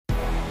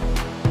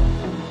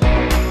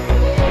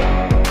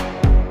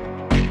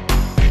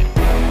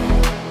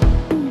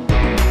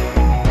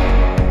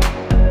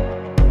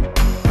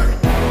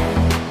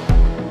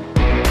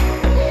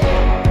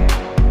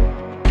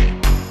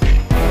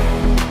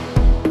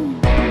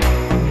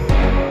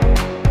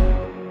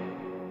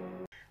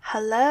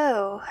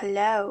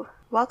Hello.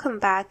 Welcome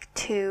back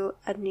to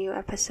a new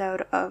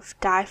episode of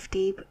Dive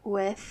Deep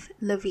with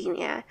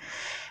Lavinia.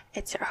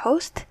 It's your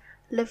host,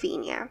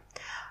 Lavinia.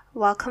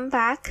 Welcome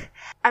back.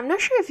 I'm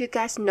not sure if you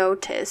guys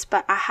noticed,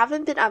 but I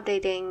haven't been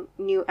updating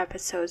new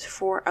episodes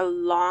for a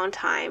long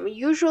time.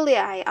 Usually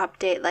I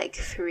update like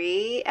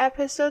 3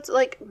 episodes,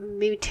 like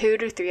maybe 2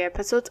 to 3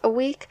 episodes a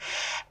week.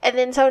 And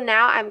then so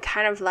now I'm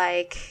kind of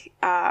like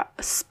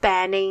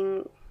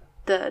spanning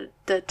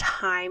the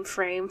time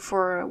frame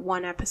for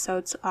one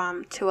episode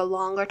to a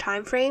longer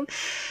time frame,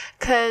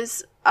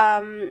 because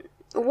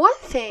one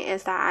thing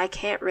is that I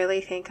can't really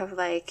think of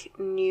like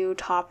new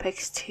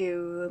topics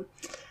to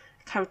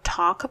kind of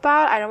talk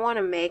about. I don't want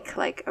to make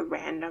like a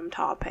random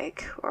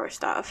topic or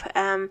stuff,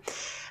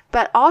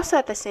 but also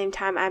at the same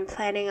time I'm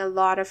planning a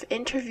lot of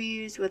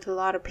interviews with a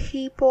lot of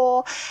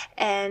people,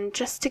 and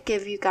just to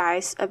give you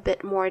guys a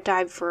bit more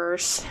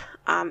diverse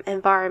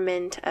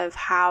environment of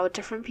how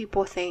different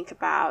people think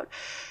about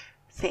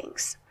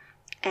things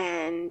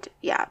and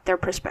their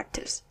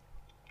perspectives.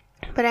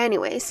 But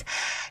anyways,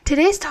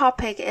 today's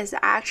topic is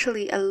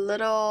actually a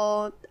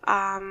little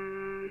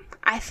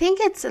I think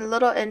it's a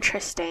little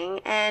interesting,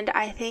 and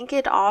I think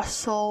it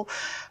also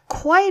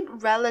quite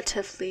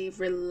relatively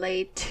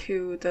relate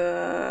to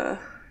the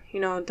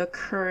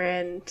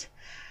current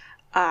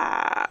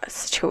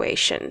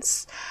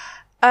situations.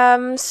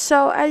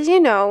 So as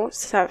you know,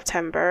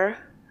 September,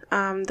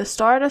 the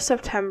start of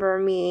September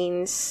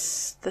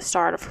means the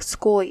start of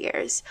school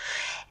years.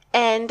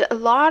 And a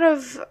lot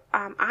of,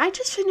 I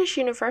just finished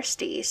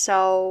university,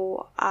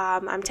 so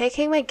I'm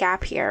taking my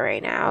gap year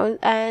right now.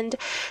 And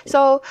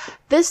so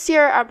this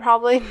year I'm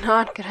probably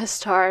not going to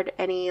start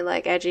any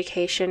like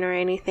education or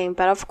anything.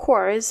 But of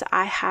course,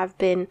 I have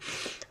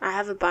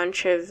a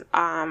bunch of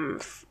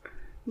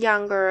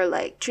younger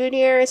like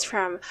juniors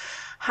from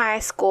high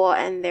school,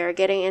 and they're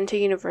getting into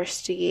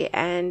university.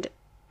 And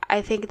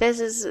I think this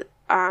is,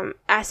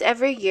 as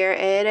every year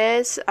it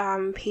is,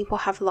 people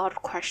have a lot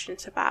of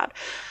questions about,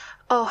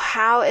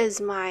 how is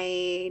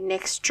my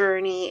next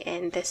journey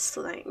in this,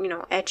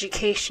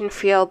 education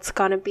field's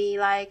gonna be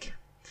like?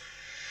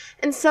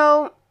 And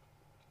so,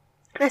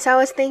 as I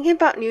was thinking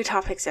about new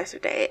topics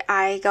yesterday,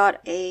 I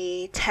got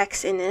a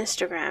text in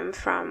Instagram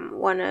from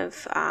one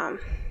of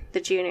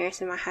the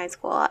juniors in my high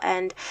school,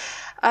 and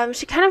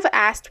she kind of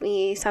asked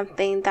me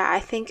something that I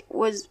think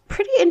was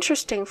pretty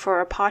interesting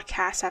for a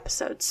podcast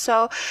episode.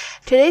 So,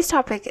 today's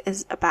topic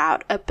is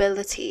about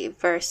ability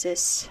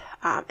versus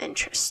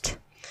interest.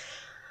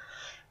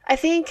 I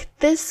think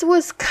this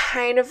was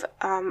kind of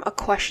a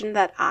question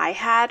that I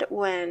had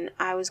when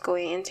I was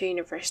going into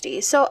university.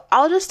 So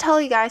I'll just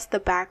tell you guys the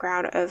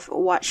background of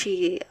what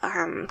she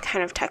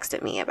kind of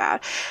texted me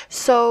about.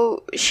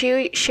 So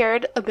she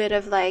shared a bit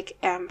of like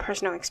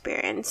personal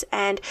experience,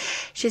 and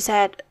she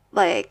said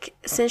like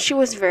since she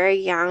was very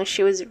young,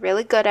 she was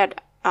really good at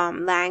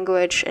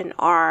language and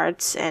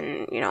arts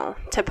and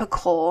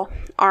typical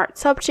art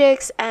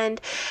subjects,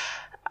 and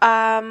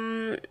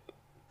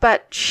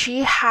but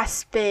she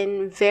has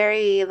been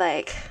very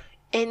like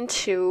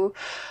into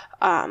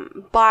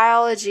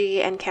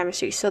biology and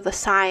chemistry, so the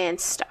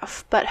science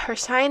stuff. But her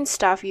science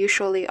stuff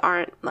usually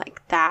aren't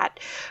like that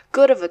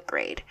good of a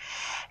grade.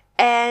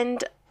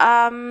 And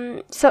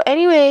so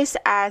anyways,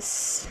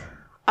 as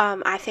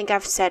I think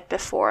I've said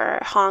before,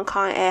 Hong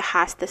Kong, it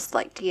has this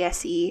like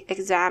DSE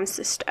exam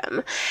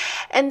system.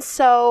 And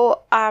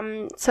so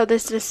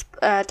this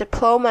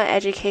diploma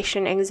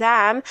education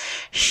exam,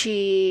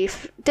 she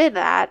did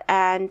that,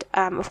 and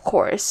of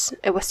course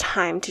it was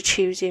time to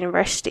choose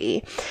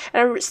university.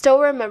 And I still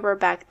remember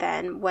back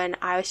then when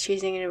I was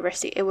choosing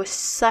university, it was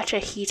such a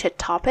heated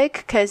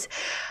topic, because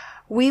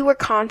we were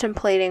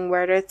contemplating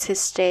whether to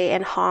stay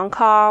in Hong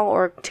Kong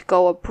or to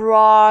go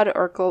abroad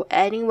or go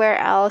anywhere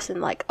else,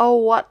 and like,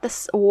 what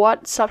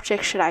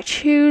subject should I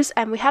choose?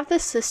 And we have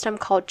this system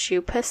called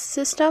JUPAS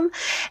system.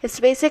 It's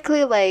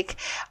basically like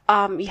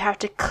you have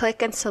to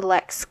click and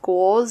select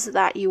schools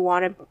that you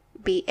want to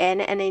be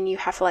in, and then you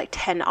have like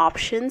 10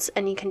 options,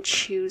 and you can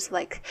choose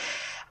like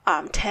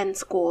 10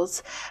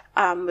 schools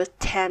with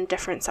 10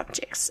 different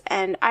subjects.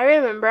 And I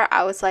remember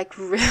I was like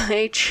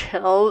really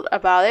chilled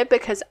about it,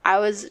 because I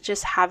was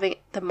just having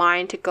the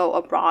mind to go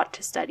abroad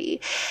to study.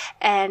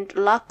 And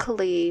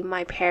luckily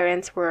my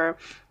parents were,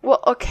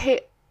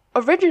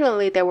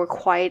 originally they were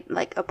quite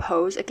like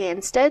opposed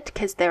against it,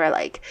 because they were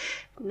like,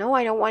 no,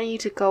 I don't want you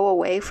to go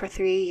away for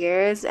 3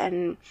 years,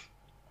 and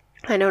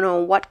I don't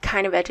know what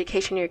kind of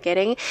education you're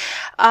getting.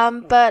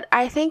 But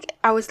I think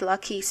I was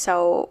lucky,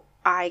 so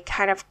I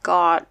kind of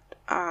got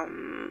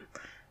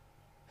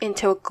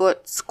into a good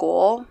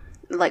school,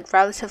 like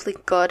relatively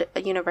good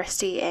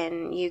university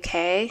in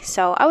UK.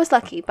 So I was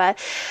lucky. But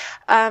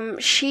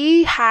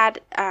she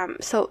had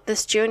so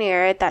this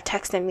junior that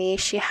texted me,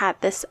 she had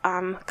this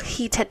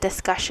heated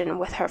discussion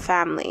with her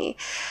family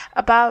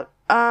about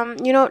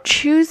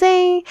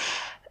choosing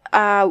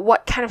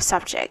what kind of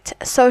subject.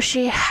 So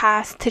she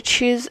has to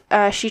choose,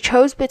 she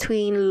chose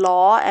between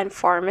law and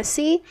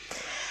pharmacy.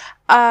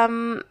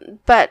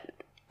 But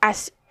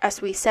as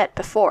as we said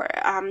before,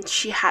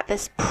 she had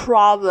this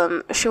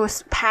problem. She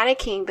was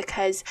panicking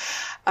because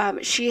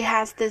she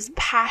has this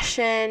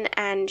passion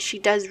and she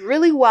does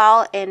really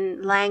well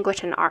in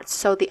language and arts.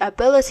 So the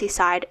ability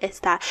side is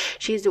that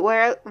she's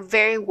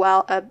very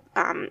well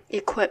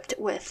equipped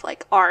with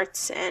like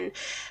arts and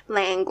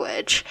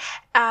language.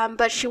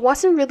 But she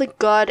wasn't really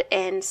good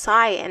in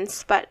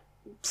science, but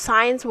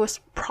science was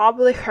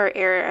probably her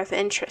area of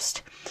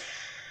interest.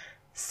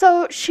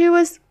 So she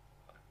was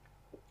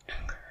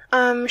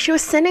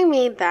sending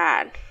me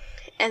that,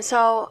 and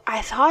so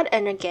I thought,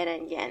 and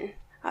again,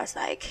 I was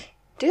like,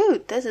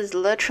 dude, this is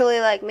literally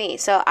like me.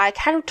 So I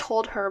kind of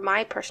told her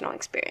my personal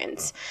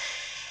experience,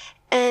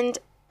 and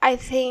I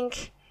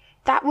think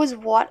that was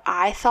what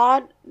I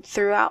thought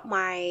throughout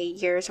my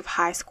years of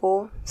high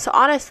school. So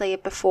honestly,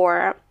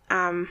 before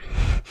on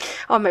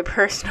my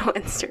personal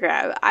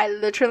Instagram, I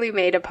literally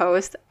made a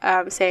post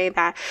saying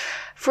that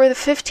for the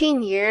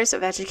 15 years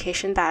of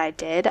education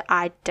that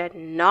I did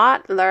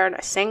not learn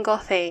a single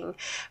thing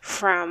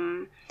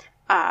from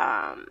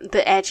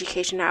the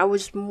education. I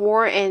was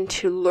more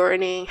into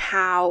learning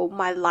how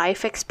my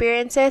life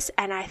experiences,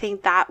 and I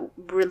think that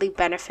really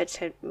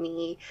benefited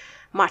me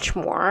much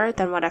more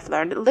than what I've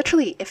learned.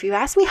 Literally, if you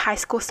ask me high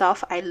school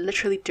stuff, I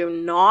literally do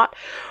not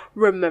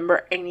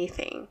remember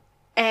anything.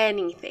 I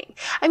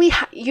mean,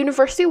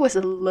 university was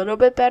a little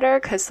bit better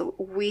because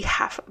we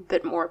have a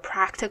bit more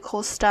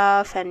practical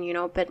stuff and, you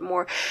know, a bit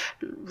more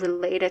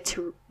related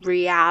to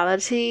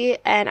reality.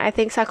 And I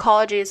think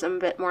psychology is a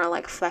bit more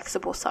like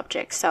flexible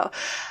subject. So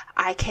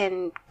I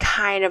can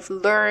kind of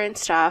learn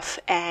stuff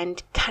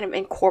and kind of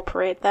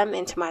incorporate them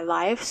into my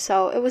life.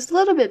 So it was a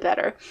little bit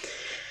better.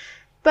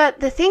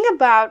 But the thing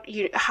about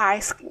high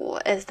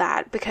school is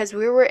that because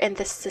we were in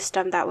this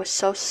system that was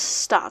so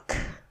stuck,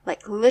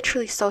 like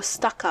literally so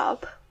stuck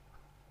up,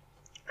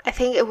 I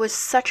think it was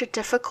such a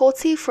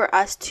difficulty for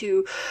us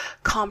to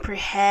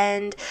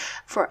comprehend,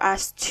 for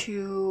us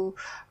to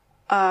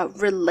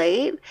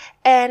relate.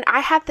 And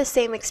I had the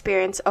same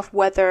experience of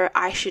whether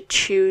I should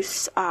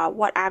choose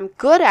what I'm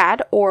good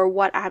at or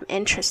what I'm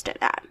interested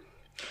at.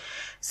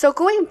 So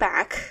going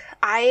back,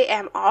 I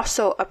am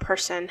also a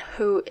person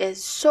who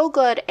is so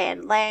good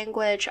in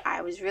language.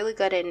 I was really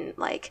good in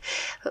like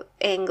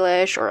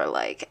English, or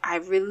like I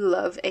really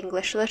love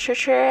English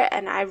literature,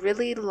 and I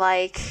really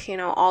like, you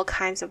know, all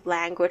kinds of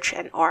language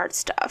and art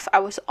stuff. I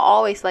was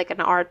always like an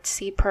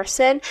artsy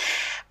person.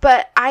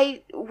 But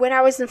when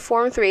I was in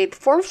Form 3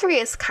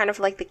 is kind of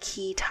like the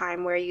key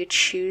time where you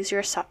choose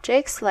your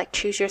subjects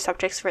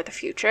for the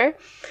future.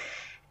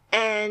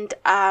 And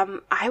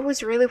I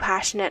was really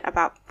passionate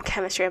about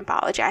chemistry and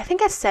biology. I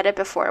think I said it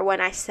before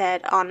when I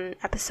said on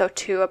episode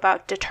 2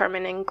 about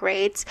determining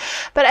grades.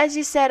 But as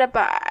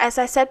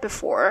I said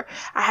before,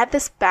 I had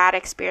this bad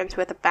experience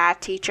with a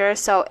bad teacher,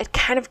 so it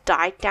kind of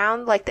died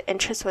down, like the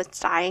interest was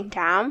dying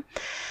down.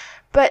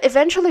 But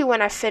eventually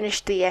when I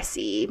finished the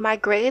SE, my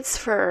grades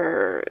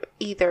for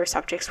either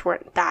subjects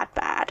weren't that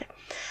bad.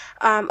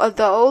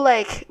 Although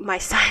like my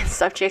science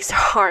subjects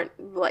aren't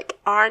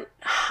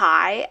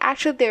high.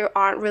 Actually, they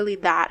aren't really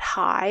that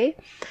high.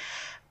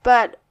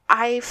 But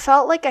I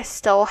felt like I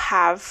still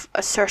have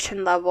a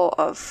certain level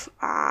of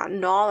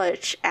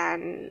knowledge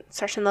and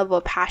certain level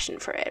of passion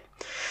for it.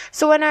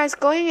 So when I was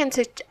going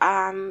into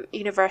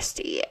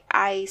university,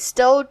 I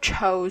still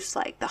chose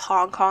like the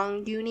Hong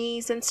Kong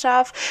unis and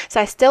stuff. So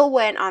I still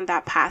went on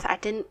that path.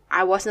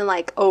 I wasn't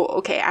like, oh,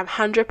 okay, I'm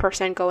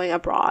 100% going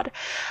abroad.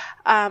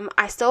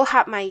 I still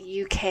have my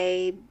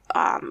UK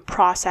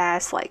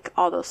process, like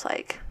all those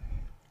like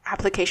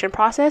application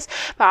process,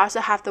 but I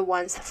also have the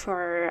ones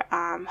for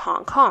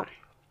Hong Kong.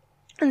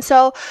 And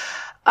so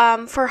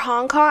for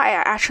Hong Kong, I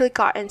actually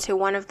got into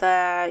one of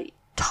the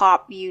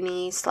top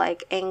unis,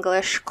 like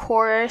English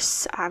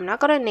course. I'm not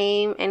gonna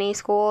name any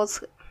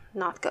schools,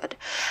 not good.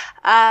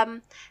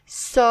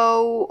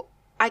 So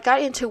I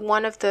got into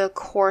one of the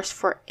course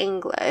for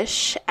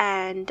English,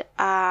 and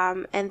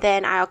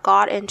then I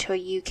got into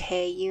a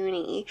UK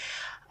uni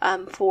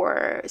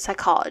for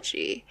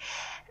psychology,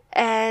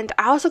 and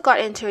I also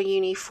got into a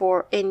uni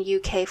in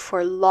UK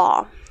for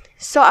law.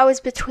 So I was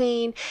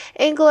between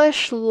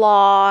English,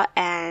 law,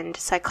 and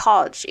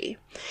psychology.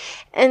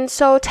 And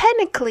so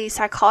technically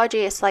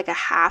psychology is like a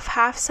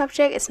half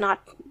subject. It's not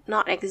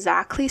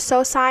exactly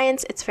so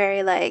science. It's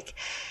very like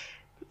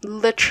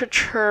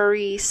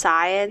literature-y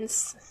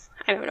science.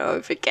 I don't know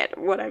if you get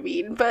what I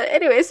mean. But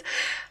anyways,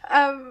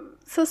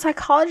 so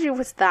psychology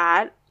was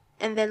that.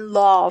 And then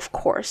law, of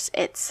course,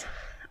 it's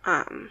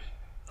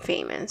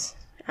famous.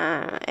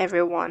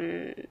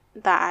 Everyone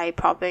that I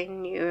probably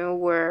knew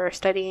were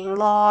studying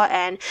law,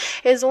 and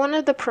it's one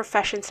of the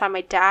professions that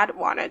my dad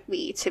wanted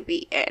me to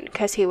be in,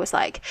 because he was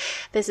like,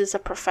 this is a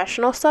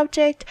professional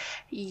subject,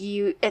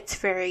 it's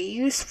very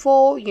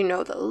useful, you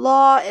know the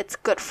law, it's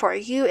good for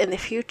you in the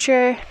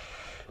future.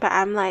 But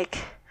I'm like,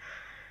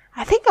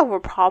 I think I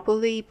would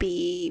probably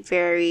be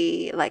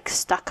very like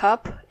stuck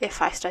up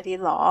if I study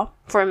law.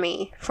 For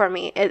me,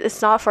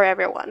 it's not for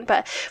everyone,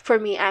 but for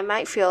me, I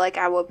might feel like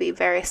I will be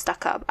very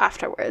stuck up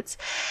afterwards.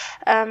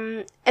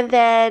 And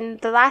then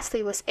the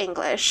lastly was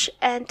English,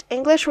 and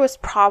English was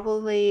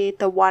probably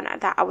the one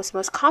that I was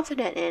most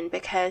confident in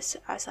because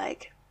I was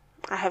like,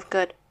 I have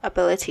good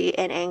ability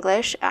in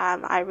English.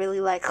 I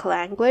really like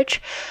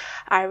language.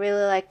 I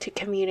really like to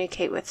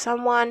communicate with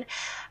someone.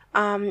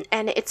 And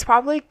it's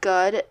probably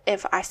good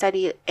if I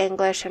study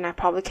English, and I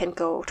probably can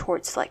go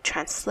towards like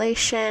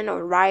translation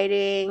or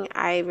writing.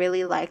 I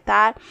really like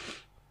that.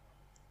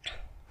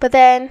 But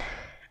then,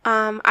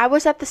 I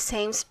was at the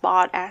same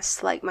spot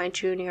as like my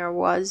junior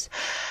was.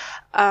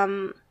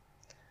 I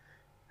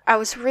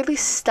was really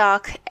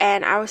stuck,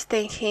 and I was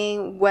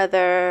thinking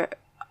whether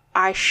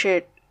I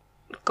should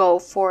go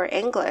for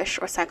English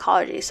or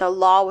psychology. So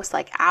law was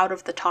like out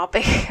of the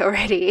topic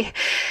already.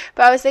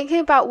 But I was thinking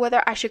about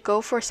whether I should go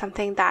for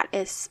something that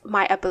is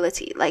my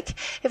ability. Like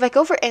if I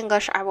go for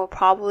English, I will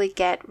probably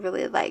get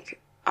really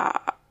like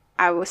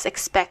I was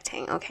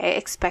expecting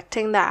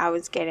that I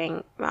was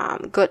getting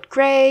good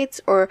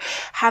grades or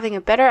having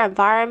a better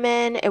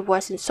environment. It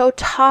wasn't so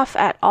tough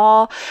at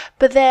all.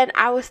 But then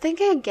I was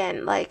thinking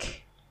again, like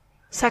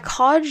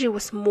psychology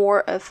was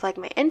more of like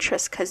my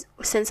interest, because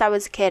since I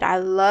was a kid, I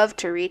loved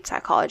to read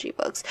psychology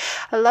books.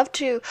 I love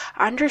to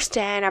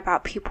understand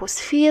about people's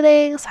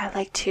feelings. I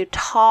like to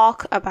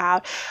talk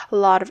about a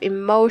lot of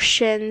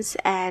emotions,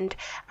 and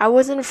I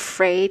wasn't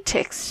afraid to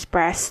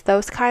express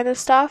those kind of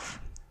stuff.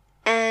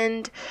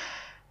 And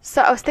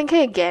so I was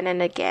thinking again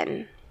and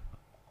again,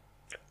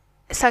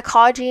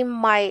 psychology,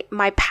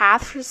 my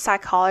path for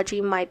psychology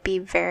might be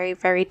very,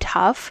 very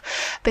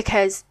tough,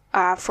 because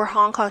for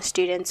Hong Kong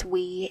students,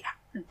 we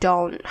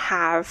don't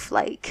have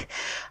like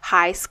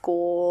high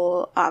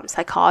school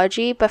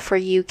psychology, but for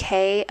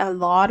UK, a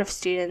lot of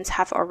students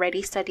have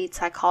already studied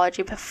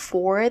psychology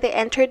before they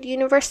entered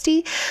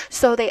university,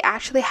 so they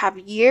actually have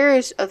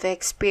years of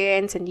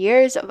experience and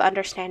years of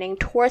understanding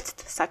towards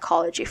the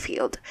psychology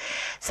field,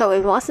 so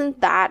it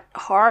wasn't that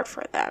hard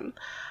for them.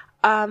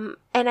 And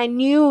I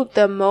knew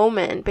the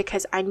moment,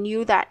 because I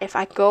knew that if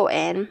I go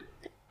in,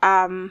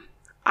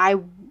 I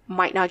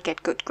might not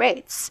get good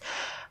grades.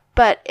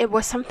 But it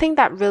was something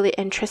that really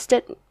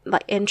interested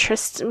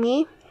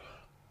me.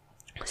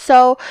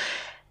 So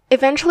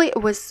eventually it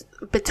was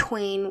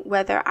between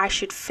whether I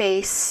should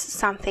face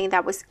something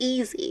that was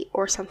easy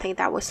or something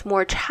that was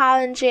more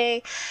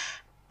challenging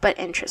but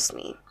interest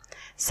me.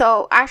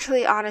 So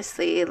actually,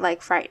 honestly,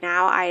 like right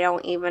now, I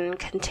don't even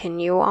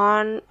continue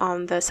on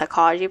the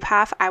psychology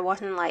path. I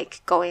wasn't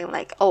like going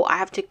like, oh, I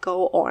have to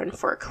go on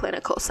for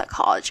clinical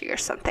psychology or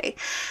something.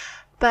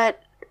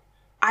 But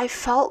I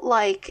felt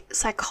like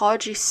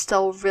psychology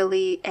still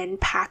really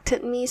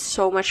impacted me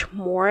so much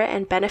more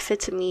and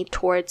benefited me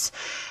towards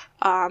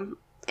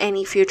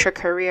any future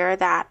career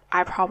that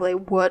I probably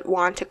would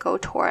want to go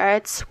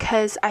towards,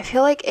 because I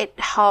feel like it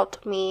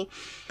helped me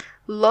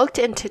look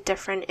into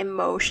different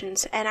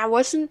emotions, and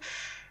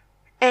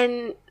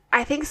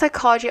I think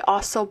psychology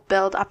also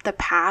built up the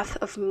path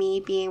of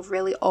me being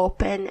really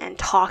open and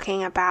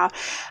talking about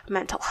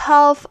mental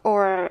health,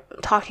 or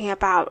talking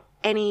about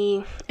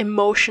any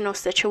emotional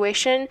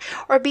situation,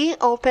 or being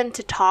open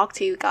to talk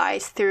to you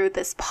guys through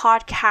this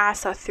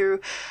podcast or through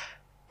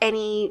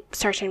any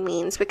certain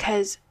means,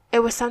 because it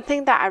was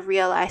something that I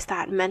realized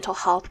that mental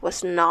health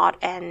was not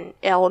an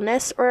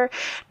illness or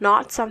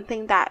not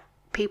something that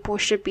people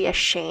should be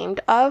ashamed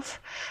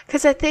of.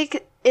 Because I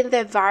think in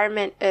the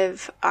environment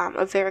of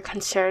a very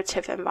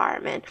conservative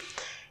environment,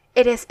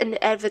 it is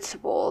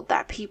inevitable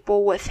that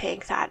people would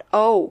think that,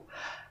 oh,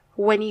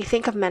 when you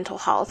think of mental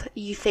health,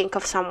 you think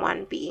of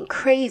someone being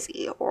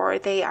crazy, or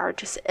they are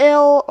just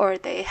ill, or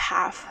they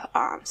have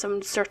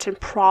some certain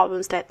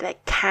problems that they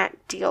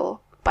can't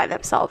deal by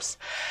themselves.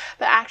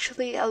 But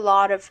actually, a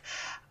lot of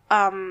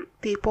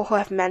people who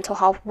have mental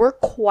health were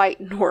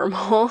quite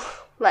normal.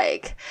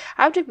 Like,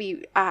 I have to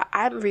be,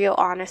 I'm real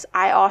honest,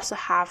 I also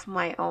have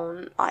my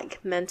own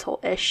like mental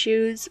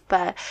issues,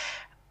 but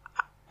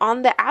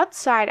on the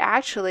outside,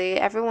 actually,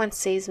 everyone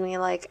sees me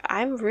like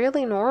I'm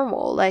really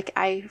normal. Like,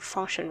 I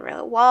function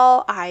really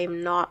well.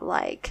 I'm not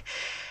like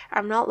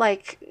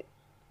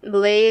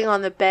laying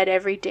on the bed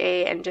every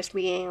day and just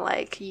being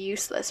like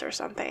useless or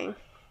something.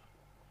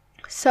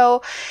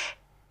 So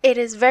it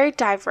is very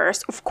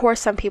diverse. Of course,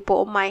 some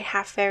people might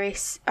have very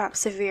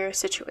severe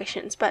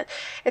situations, but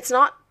it's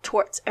not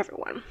towards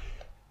everyone.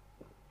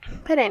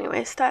 But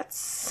anyways,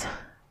 that's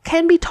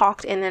can be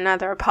talked in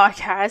another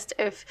podcast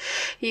if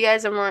you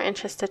guys are more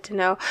interested to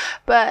know.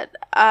 But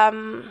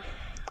I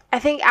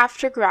think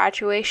after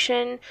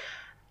graduation,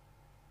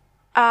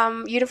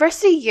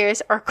 university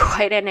years are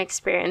quite an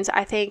experience.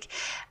 I think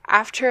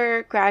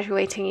after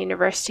graduating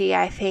university,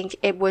 I think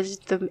it was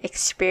the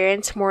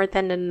experience more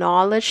than the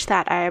knowledge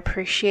that I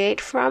appreciate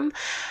from,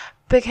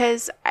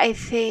 because I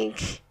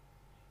think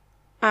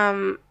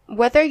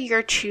whether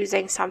you're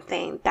choosing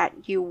something that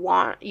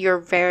you're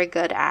very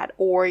good at,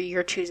 or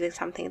you're choosing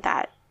something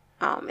that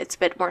it's a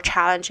bit more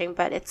challenging,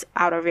 but it's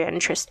out of your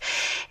interest,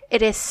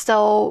 it is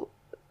still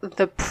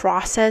the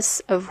process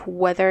of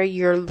whether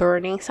you're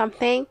learning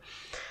something.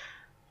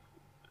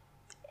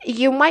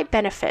 You might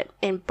benefit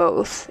in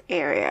both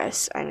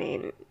areas. I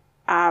mean,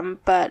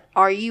 but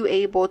are you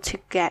able to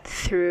get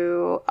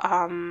through,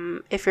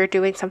 if you're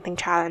doing something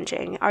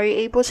challenging, are you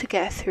able to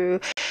get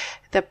through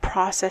the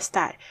process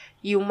that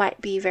you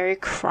might be very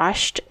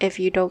crushed if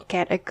you don't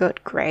get a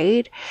good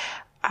grade?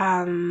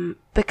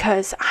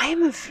 Because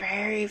I'm a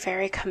very,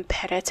 very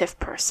competitive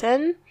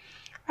person.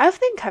 I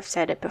think I've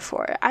said it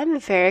before. I'm a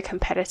very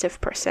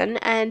competitive person,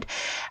 and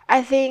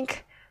I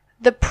think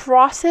the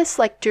process,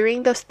 like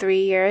during those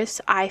 3 years,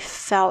 I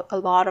felt a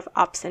lot of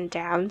ups and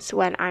downs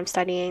when I'm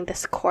studying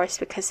this course,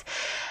 because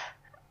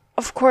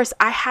of course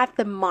I had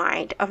the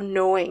mind of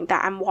knowing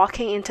that I'm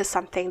walking into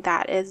something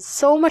that is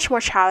so much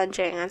more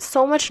challenging and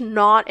so much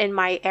not in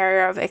my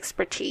area of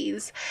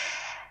expertise.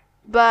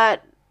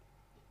 But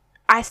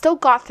I still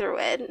got through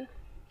it.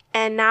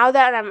 And now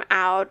that I'm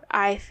out,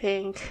 I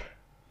think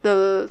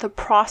the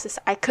process,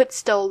 I could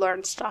still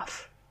learn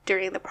stuff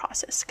during the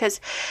process, because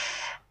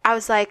I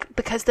was like,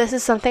 because this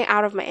is something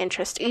out of my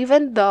interest.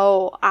 Even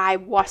though I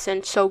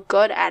wasn't so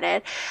good at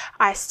it,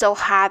 I still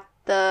had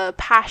the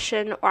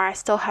passion, or I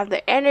still have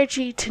the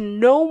energy to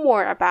know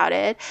more about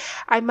it.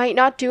 I might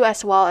not do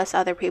as well as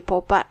other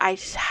people, but I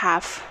just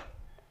have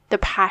the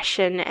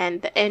passion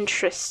and the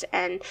interest,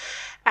 and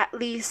at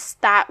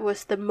least that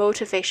was the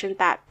motivation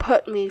that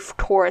put me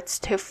towards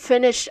to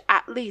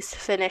at least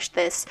finish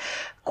this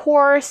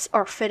course,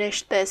 or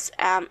finish this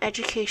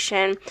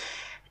education.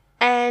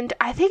 And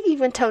I think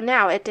even till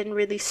now, it didn't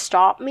really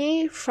stop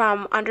me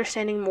from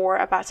understanding more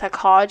about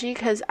psychology,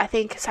 because I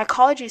think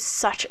psychology is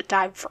such a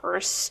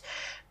diverse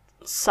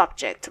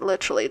subject.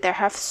 Literally, there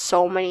have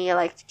so many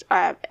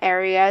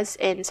areas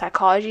in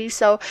psychology.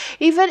 So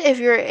even if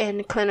you're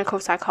in clinical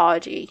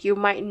psychology, you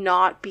might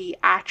not be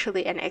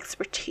actually an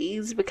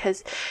expertise,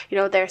 because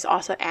there's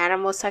also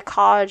animal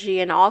psychology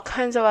and all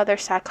kinds of other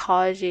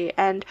psychology,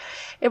 and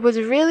it was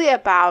really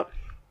about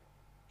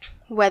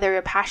whether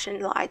your passion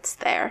lies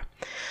there.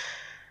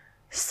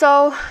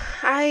 So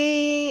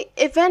I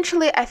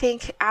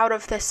think out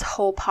of this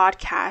whole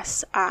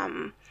podcast,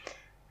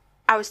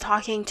 I was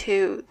talking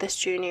to this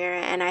junior,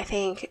 and I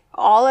think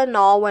all in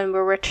all, when we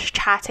were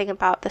chatting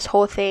about this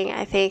whole thing,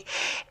 I think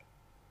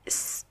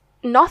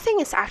nothing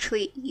is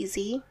actually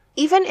easy,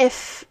 even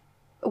if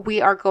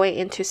we are going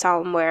into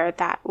somewhere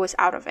that was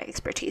out of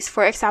expertise.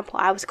 For example,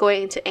 I was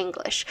going into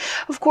English.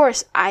 Of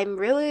course, I'm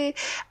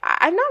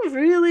not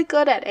really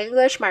good at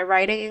English. My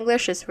writing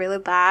English is really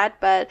bad,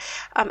 but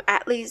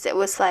at least it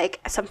was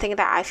like something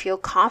that I feel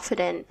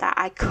confident that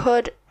I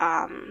could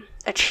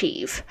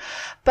achieve.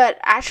 But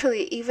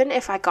actually, even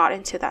if I got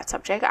into that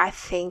subject, I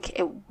think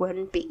it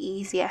wouldn't be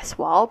easy as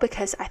well,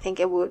 because I think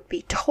it would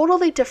be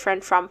totally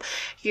different from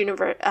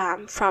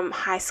from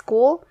high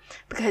school,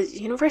 because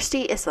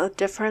university is a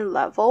different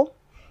level.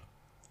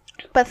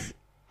 But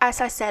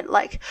as I said,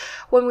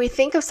 when we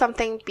think of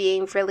something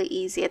being really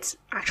easy, it's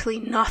actually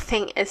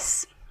nothing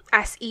is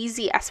as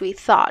easy as we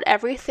thought.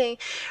 Everything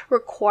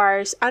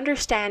requires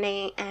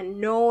understanding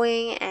and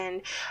knowing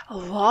and a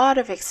lot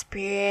of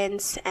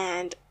experience,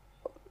 and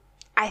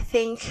I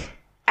think,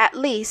 at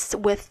least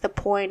with the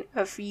point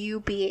of you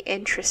being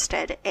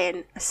interested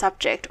in a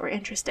subject or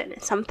interested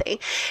in something,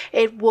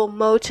 it will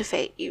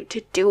motivate you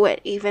to do it,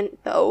 even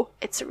though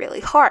it's really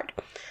hard.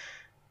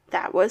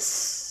 That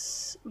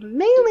was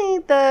mainly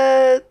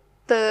the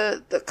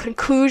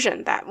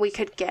conclusion that we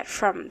could get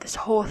from this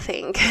whole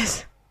thing,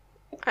 because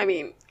I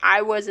mean,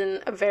 I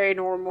wasn't a very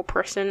normal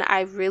person.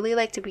 I really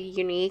like to be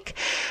unique.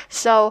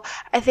 So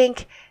I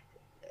think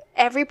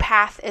every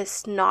path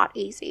is not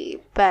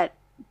easy, but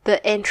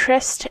the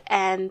interest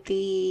and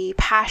the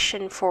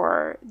passion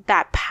for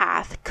that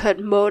path could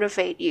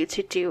motivate you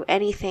to do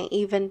anything,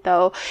 even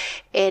though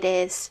it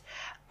is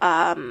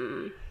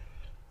hard.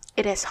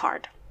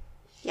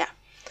 Yeah.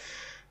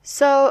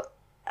 So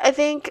I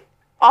think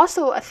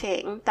also a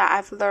thing that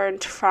I've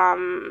learned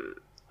from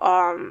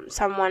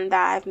someone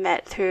that I've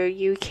met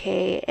through UK,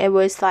 it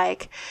was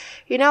like,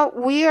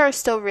 we are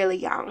still really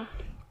young.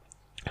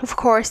 Of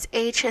course,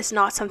 age is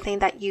not something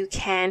that you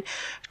can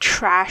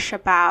trash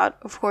about.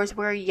 Of course,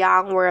 we're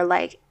young.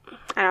 We're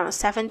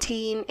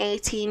 17,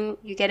 18.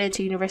 You get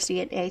into university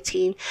at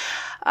 18.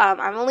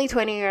 I'm only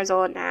 20 years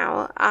old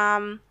now.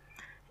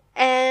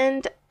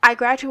 And I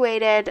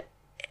graduated.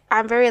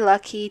 I'm very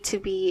lucky to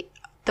be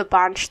the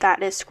bunch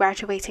that is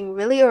graduating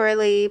really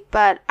early.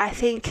 But I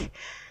think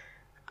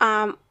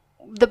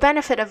the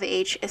benefit of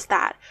age is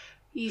that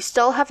you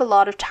still have a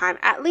lot of time.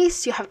 At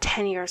least you have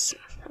 10 years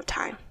of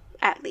time.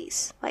 At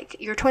least,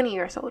 you're 20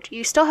 years old,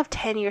 you still have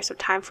 10 years of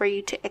time for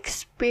you to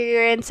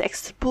experience,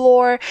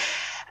 explore,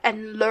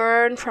 and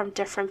learn from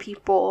different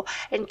people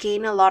and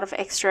gain a lot of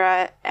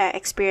extra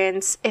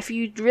experience. If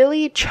you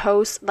really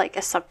chose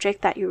a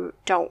subject that you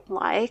don't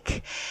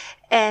like,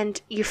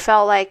 and you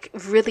felt like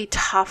really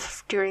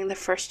tough during the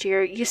first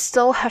year, you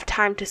still have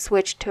time to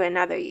switch to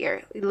another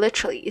year.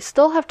 Literally, you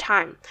still have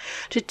time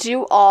to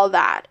do all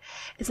that.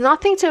 It's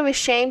nothing to be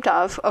ashamed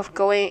of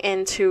going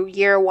into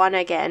year one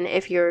again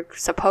if you're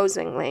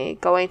supposedly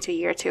going to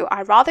year two.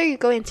 I'd rather you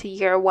go into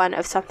year one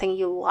of something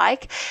you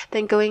like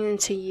than going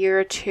into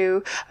year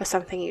two of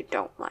something you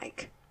don't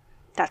like.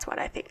 That's what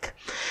I think.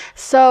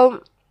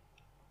 So,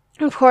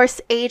 of course,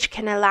 age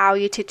can allow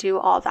you to do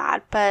all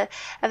that, but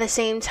at the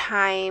same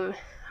time,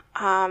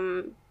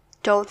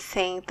 don't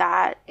think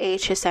that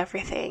age is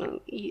everything.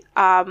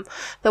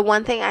 The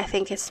one thing I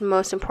think is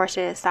most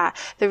important is that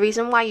the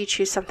reason why you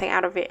choose something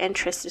out of your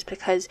interest is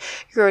because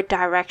your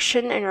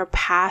direction and your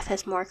path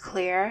is more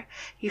clear.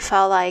 You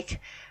felt like,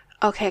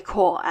 okay,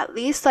 cool. At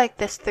least like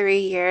this 3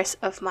 years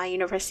of my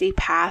university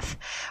path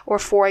or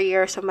 4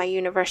 years of my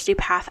university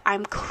path,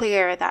 I'm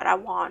clear that I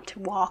want to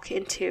walk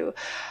into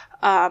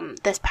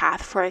this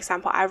path. For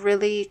example, I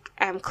really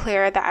am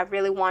clear that I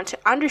really want to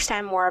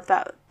understand more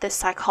about this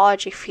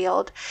psychology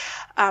field.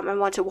 I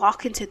want to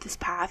walk into this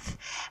path.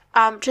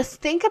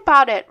 Just think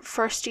about it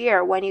first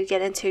year when you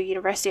get into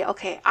university.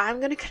 Okay, I'm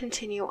going to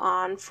continue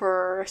on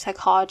for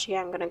psychology.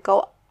 I'm going to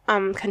go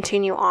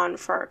continue on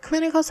for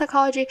clinical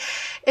psychology.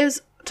 It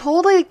was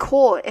totally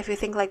cool if you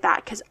think like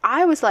that, because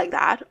I was like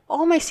that.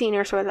 All my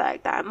seniors were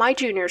like that. My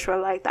juniors were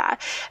like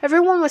that.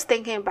 Everyone was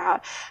thinking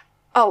about,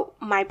 oh,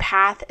 my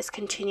path is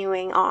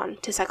continuing on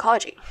to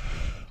psychology.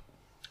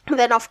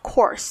 Then, of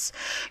course,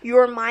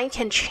 your mind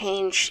can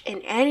change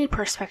in any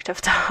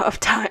perspective of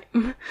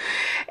time.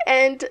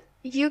 And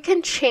you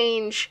can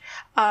change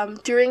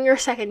during your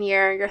second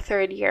year, your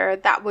third year.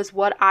 That was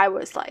what I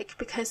was like.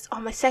 Because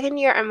on my second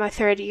year and my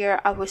third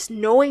year, I was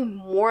knowing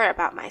more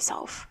about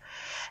myself.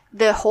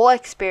 The whole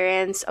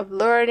experience of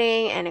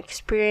learning and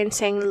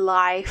experiencing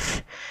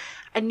life,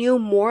 I knew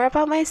more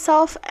about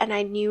myself, and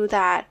I knew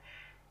that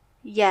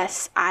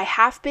yes, I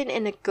have been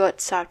in a good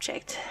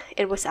subject.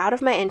 It was out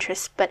of my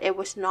interest, but it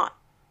was not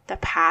the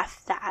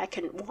path that I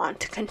can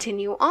want to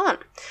continue on.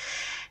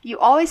 You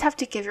always have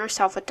to give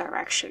yourself a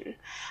direction.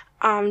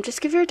 Just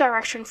give your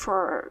direction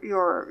for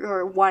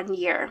your 1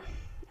 year,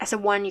 as a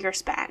 1 year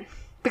span.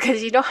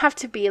 Because you don't have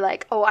to be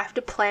like, oh, I have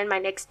to plan my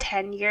next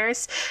 10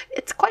 years.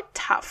 It's quite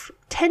tough.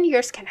 10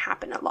 years can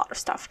happen a lot of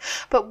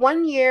stuff. But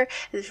 1 year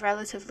is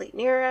relatively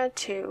nearer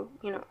to,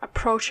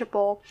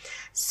 approachable.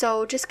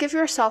 So just give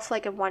yourself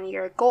like a 1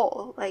 year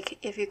goal. Like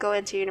if you go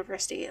into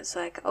university, it's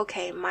like,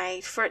 okay,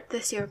 for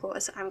this year goal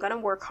is I'm going to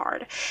work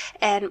hard.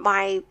 And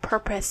my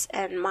purpose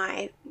and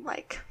my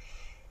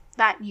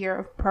that year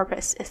of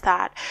purpose is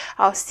that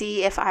I'll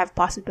see if I have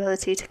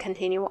possibility to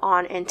continue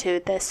on into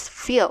this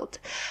field.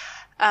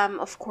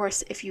 Of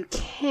course, if you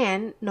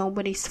can,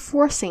 nobody's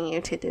forcing you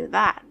to do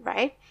that,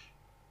 right?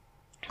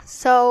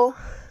 So,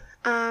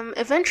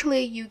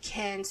 eventually you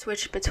can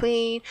switch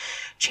between,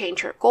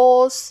 change your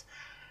goals.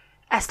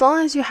 As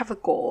long as you have a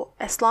goal,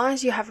 as long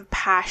as you have a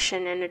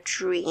passion and a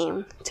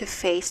dream to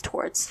face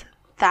towards,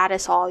 that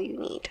is all you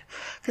need.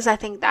 Because I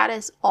think that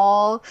is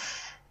all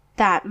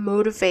that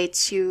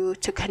motivates you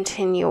to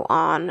continue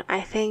on.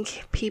 I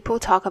think people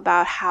talk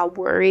about how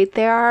worried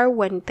they are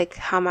when they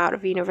come out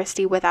of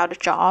university without a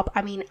job.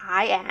 I mean,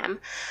 I am.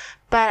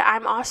 But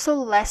I'm also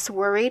less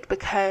worried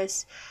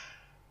because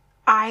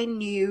I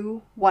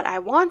knew what I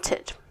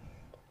wanted.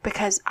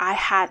 Because I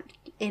had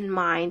in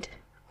mind,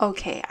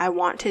 okay, I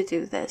want to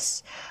do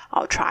this.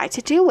 I'll try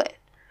to do it.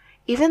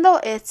 Even though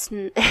it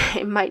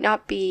might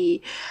not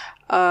be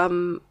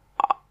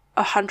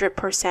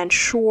 100%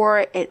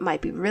 sure, it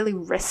might be really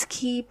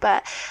risky,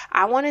 but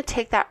I want to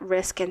take that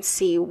risk and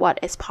see what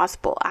is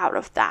possible out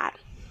of that.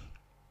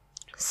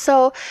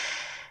 So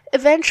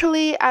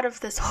eventually, out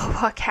of this whole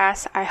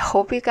podcast, I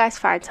hope you guys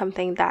find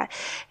something that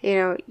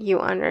you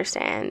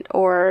understand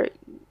or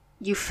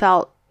you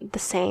felt the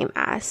same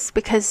as,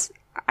 because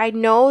I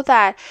know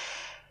that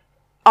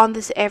on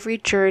this every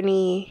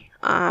journey,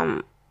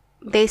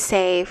 they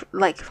say,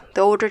 like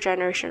the older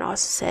generation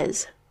also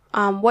says,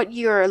 what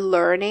you're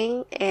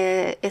learning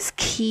is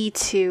key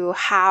to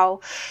how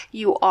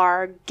you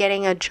are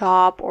getting a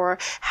job or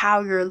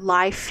how your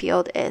life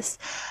field is.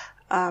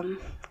 I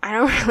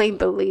don't really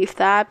believe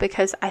that,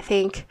 because I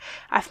think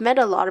I've met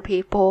a lot of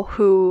people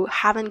who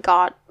haven't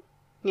got,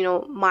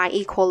 my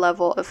equal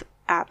level of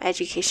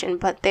education,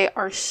 but they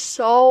are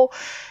so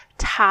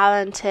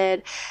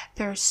talented.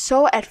 They're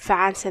so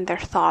advanced in their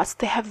thoughts.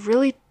 They have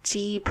really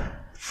deep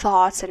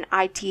thoughts and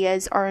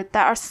ideas that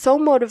are so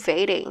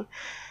motivating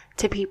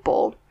to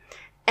people.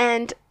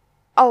 And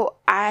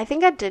I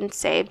think I didn't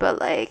say, but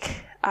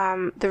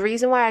the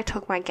reason why I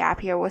took my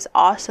gap year was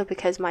also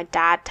because my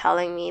dad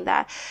telling me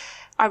that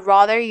I'd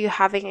rather you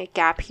having a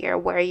gap year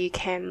where you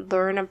can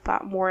learn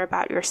more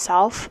about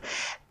yourself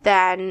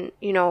than,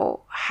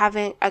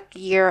 having a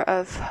year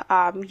of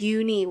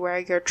uni where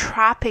you're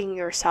trapping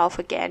yourself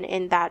again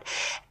in that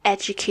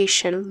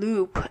education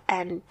loop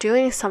and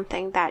doing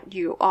something that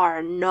you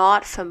are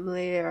not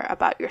familiar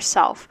about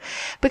yourself.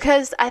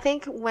 Because I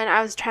think when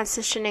I was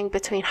transitioning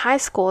between high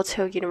school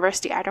to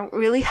university, I don't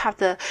really have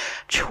the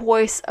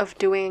choice of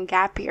doing a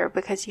gap year,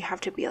 because you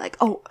have to be like,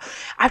 oh,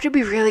 I have to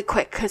be really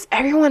quick because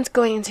everyone's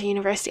going into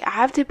university. I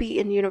have to be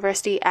in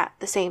university at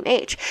the same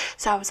age.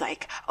 So I was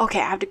like, okay,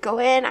 I have to go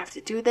in, I have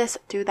to do this,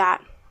 do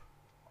that.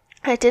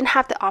 I didn't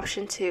have the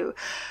option to,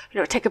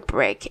 take a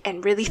break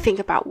and really think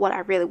about what I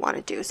really want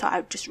to do. So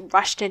I just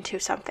rushed into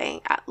something.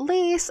 At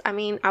least,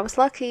 I was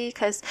lucky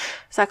because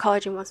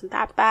psychology wasn't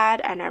that bad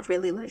and I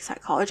really like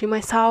psychology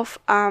myself.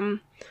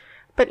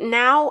 But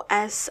now,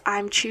 as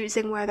I'm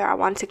choosing whether I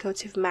want to go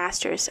to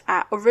master's,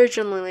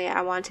 originally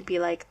I want to be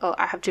like, oh,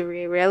 I have to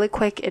be really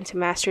quick into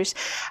master's.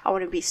 I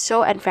want to be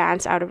so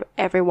advanced out of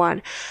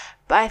everyone.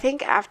 But I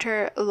think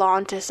after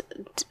long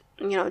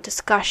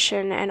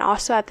discussion, and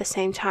also at the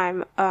same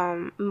time,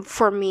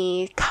 for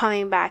me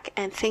coming back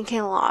and thinking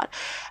a lot,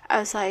 I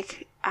was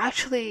like,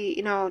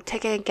 actually,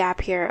 taking a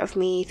gap here of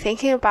me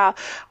thinking about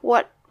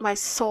what my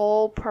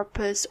sole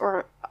purpose,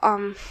 or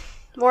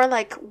more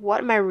like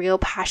what my real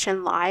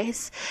passion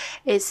lies,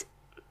 is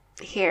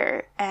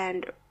here.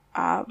 And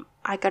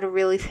I gotta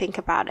really think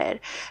about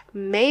it.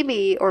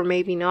 Maybe or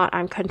maybe not,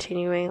 I'm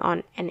continuing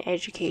on an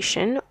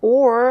education,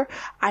 or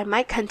I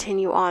might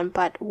continue on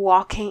but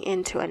walking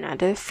into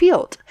another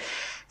field.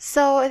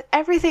 So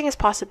everything is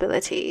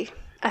possibility.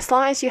 As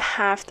long as you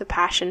have the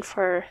passion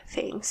for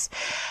things,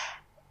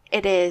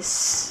 it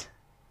is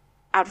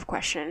out of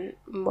question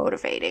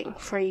motivating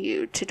for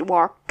you to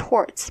walk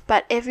towards.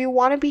 But if you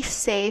want to be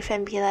safe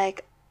and be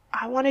like,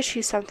 I want to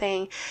choose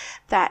something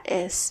that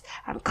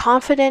I'm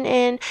confident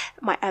in,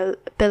 my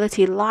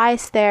ability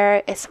lies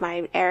there, it's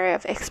my area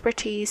of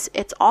expertise,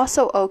 it's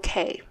also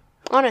okay.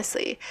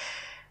 Honestly,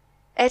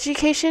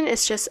 education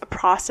is just a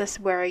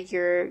process where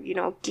you're,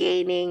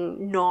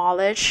 gaining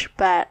knowledge,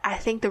 but I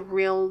think the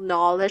real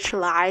knowledge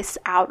lies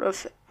out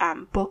of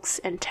books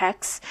and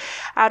texts,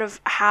 out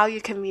of how you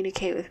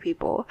communicate with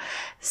people.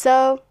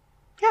 So,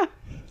 yeah,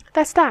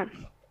 that's that.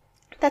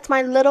 That's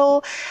my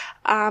little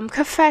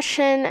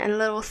confession and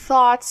little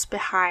thoughts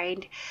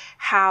behind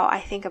how I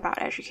think about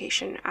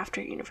education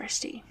after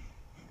university.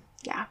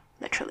 Yeah,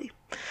 literally.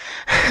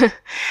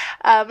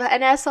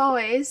 And as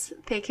always,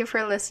 thank you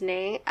for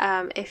listening.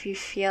 If you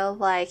feel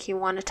like you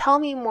want to tell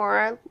me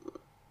more,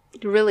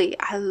 really,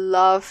 I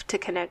love to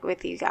connect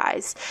with you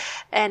guys.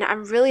 And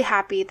I'm really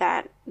happy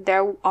that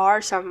there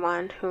are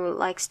someone who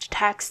likes to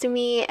text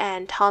me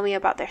and tell me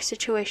about their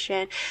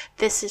situation.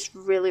 This is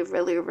really,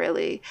 really,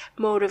 really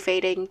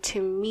motivating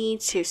to me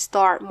to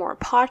start more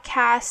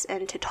podcasts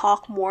and to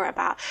talk more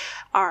about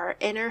our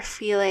inner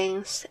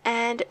feelings.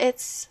 And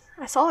it's,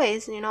 as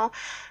always,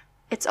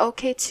 it's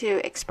okay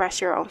to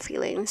express your own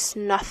feelings.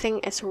 Nothing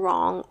is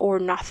wrong or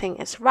nothing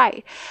is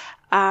right.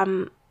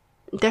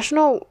 There's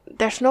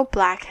no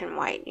black and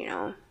white,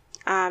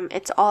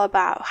 it's all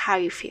about how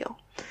you feel.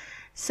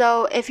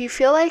 So if you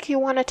feel like you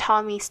want to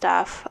tell me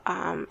stuff,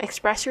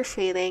 express your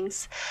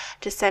feelings,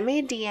 just send me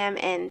a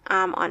DM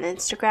on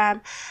Instagram,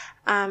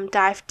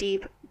 dive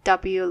deep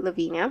W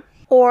Lavinia,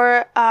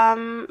 or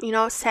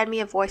send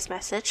me a voice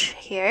message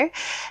here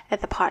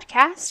at the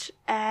podcast,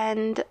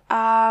 and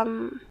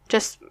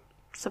just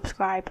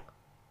subscribe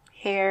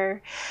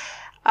here.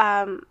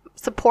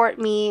 Support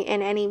me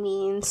in any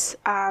means.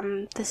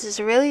 This is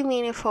really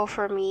meaningful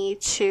for me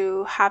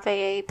to have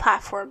a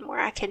platform where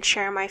I can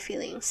share my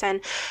feelings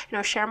and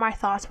share my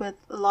thoughts with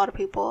a lot of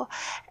people.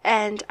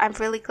 And I'm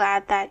really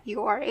glad that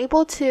you are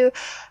able to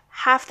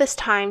have this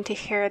time to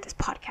hear this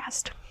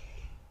podcast.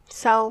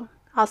 So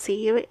I'll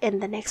see you in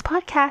the next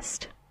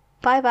podcast.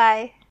 Bye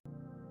bye.